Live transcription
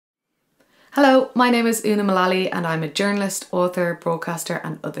Hello, my name is Mullally and I'm a journalist, author, broadcaster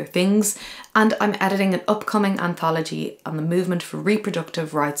and other things, and I'm editing an upcoming anthology on the movement for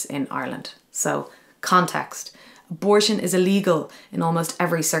reproductive rights in Ireland. So, context. Abortion is illegal in almost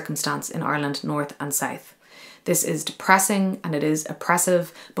every circumstance in Ireland, north and south. This is depressing and it is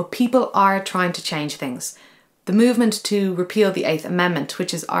oppressive, but people are trying to change things. The movement to repeal the 8th Amendment,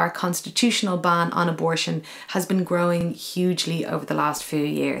 which is our constitutional ban on abortion, has been growing hugely over the last few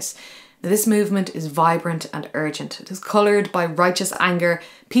years. This movement is vibrant and urgent. It is coloured by righteous anger,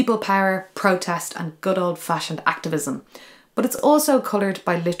 people power, protest and good old-fashioned activism. But it's also coloured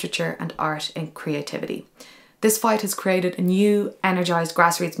by literature and art and creativity. This fight has created a new, energised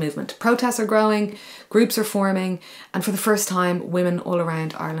grassroots movement. Protests are growing, groups are forming, and for the first time, women all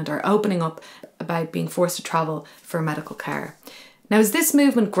around Ireland are opening up about being forced to travel for medical care. Now, as this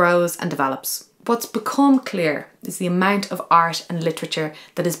movement grows and develops, what's become clear is the amount of art and literature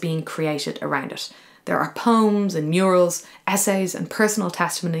that is being created around it. There are poems and murals, essays and personal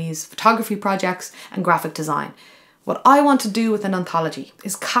testimonies, photography projects and graphic design. What I want to do with an anthology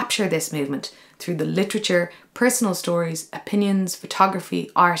is capture this movement through the literature, personal stories, opinions, photography,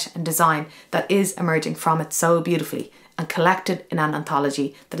 art and design that is emerging from it so beautifully and collected in an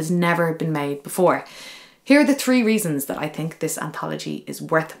anthology that has never been made before. Here are the 3 reasons that I think this anthology is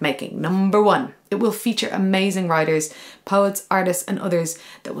worth making. Number 1, it will feature amazing writers, poets, artists and others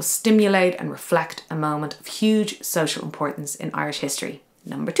that will stimulate and reflect a moment of huge social importance in Irish history.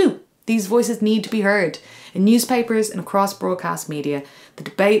 Number 2, these voices need to be heard. In newspapers and across broadcast media, the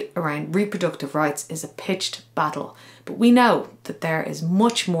debate around reproductive rights is a pitched battle, but we know that there is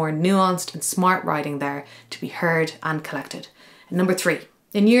much more nuanced and smart writing there to be heard and collected. And number 3,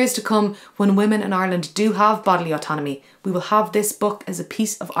 in years to come, when women in Ireland do have bodily autonomy, we will have this book as a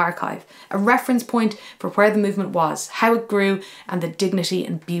piece of archive, a reference point for where the movement was, how it grew, and the dignity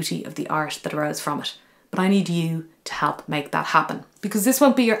and beauty of the art that arose from it. But I need you to help make that happen, because this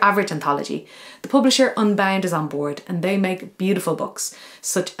won't be your average anthology. The publisher Unbound is on board, and they make beautiful books,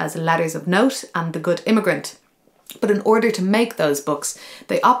 such as Letters of Note and The Good Immigrant. But in order to make those books,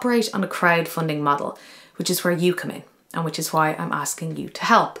 they operate on a crowdfunding model, which is where you come in, and which is why I'm asking you to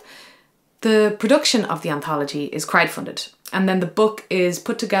help. The production of the anthology is crowdfunded, and then the book is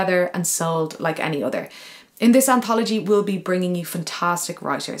put together and sold like any other. In this anthology, we'll be bringing you fantastic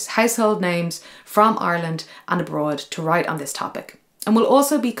writers, household names from Ireland and abroad to write on this topic. And we'll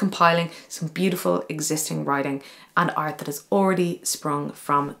also be compiling some beautiful existing writing and art that has already sprung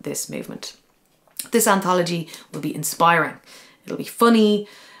from this movement. This anthology will be inspiring, it'll be funny,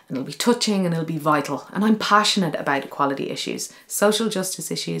 and it'll be touching and it'll be vital. And I'm passionate about equality issues, social justice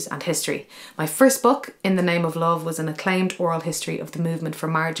issues and history. My first book, In the Name of Love, was an acclaimed oral history of the movement for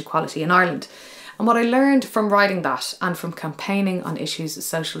marriage equality in Ireland. And what I learned from writing that and from campaigning on issues of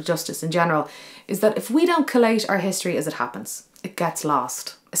social justice in general is that if we don't collate our history as it happens, it gets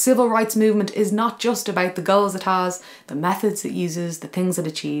lost. A civil rights movement is not just about the goals it has, the methods it uses, the things it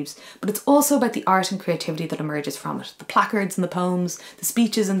achieves, but it's also about the art and creativity that emerges from it. The placards and the poems, the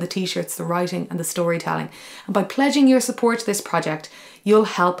speeches and the t-shirts, the writing and the storytelling. And by pledging your support to this project, you'll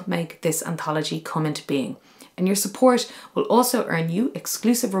help make this anthology come into being. And your support will also earn you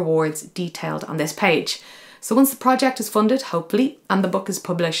exclusive rewards detailed on this page. So once the project is funded, hopefully, and the book is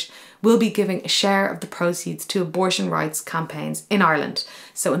published, we'll be giving a share of the proceeds to abortion rights campaigns in Ireland.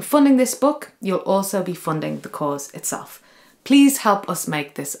 So in funding this book, you'll also be funding the cause itself. Please help us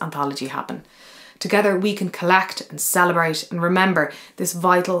make this anthology happen. Together we can collect and celebrate and remember this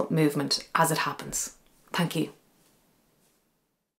vital movement as it happens. Thank you.